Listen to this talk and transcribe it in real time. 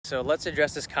so let's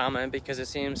address this comment because it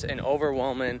seems an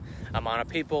overwhelming amount of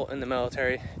people in the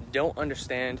military don't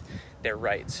understand their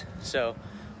rights. So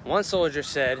one soldier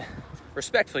said,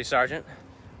 "Respectfully, Sergeant,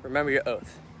 remember your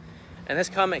oath." And this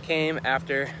comment came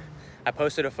after I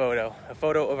posted a photo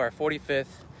of our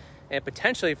 45th and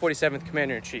potentially 47th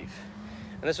Commander-in-Chief.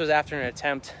 And this was after an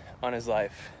attempt on his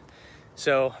life.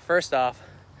 So first off,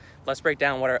 let's break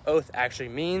down what our oath actually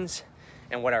means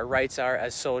and what our rights are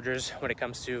as soldiers when it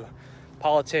comes to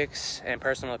politics and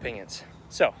personal opinions.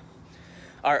 So,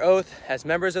 our oath as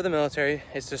members of the military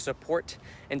is to support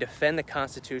and defend the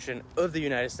Constitution of the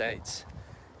United States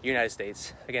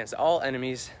against all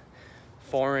enemies,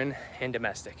 foreign and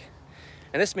domestic.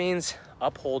 And this means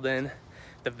upholding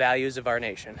the values of our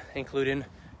nation, including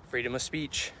freedom of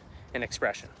speech and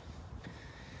expression.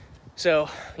 So,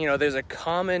 there's a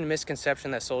common misconception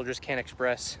that soldiers can't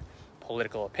express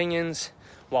political opinions,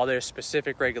 while there's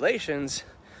specific regulations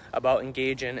about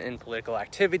engaging in political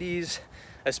activities,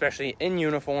 especially in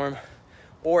uniform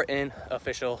or in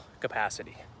official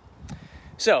capacity.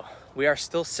 So, we are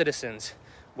still citizens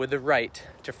with the right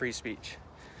to free speech.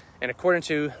 And according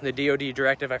to the DoD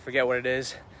directive, I forget what it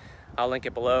is, I'll link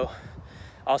it below.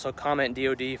 Also comment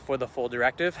DoD for the full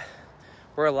directive.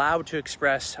 We're allowed to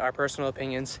express our personal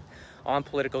opinions on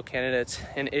political candidates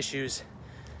and issues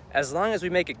as long as we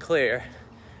make it clear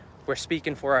we're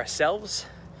speaking for ourselves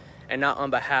and not on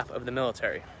behalf of the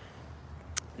military.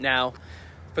 Now,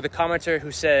 for the commenter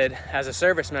who said, as a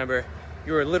service member,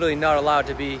 you are literally not allowed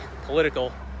to be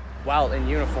political while in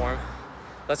uniform,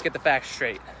 let's get the facts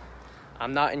straight.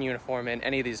 I'm not in uniform in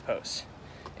any of these posts.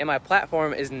 And my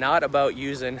platform is not about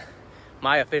using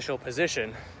my official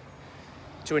position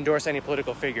to endorse any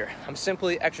political figure. I'm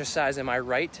simply exercising my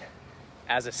right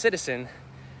as a citizen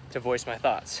to voice my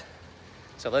thoughts.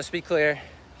 So let's be clear,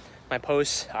 my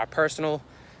posts are personal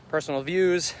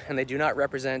views, and they do not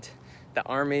represent the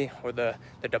Army or the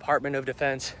Department of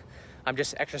Defense. I'm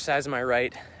just exercising my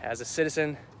right as a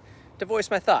citizen to voice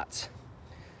my thoughts.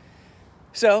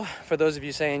 So for those of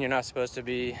you saying you're not supposed to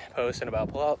be posting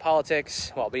about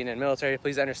politics while being in the military,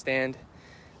 please understand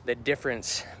the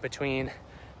difference between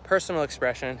personal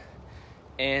expression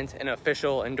and an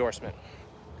official endorsement.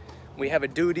 We have a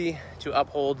duty to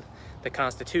uphold the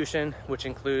Constitution, which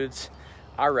includes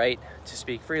our right to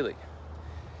speak freely.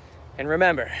 And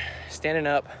remember, standing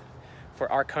up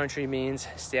for our country means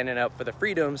standing up for the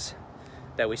freedoms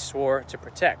that we swore to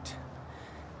protect.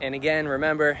 And again,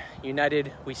 remember,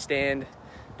 united we stand,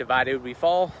 divided we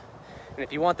fall. And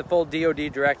if you want the full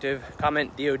DoD directive,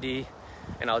 comment DoD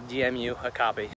and I'll DM you a copy.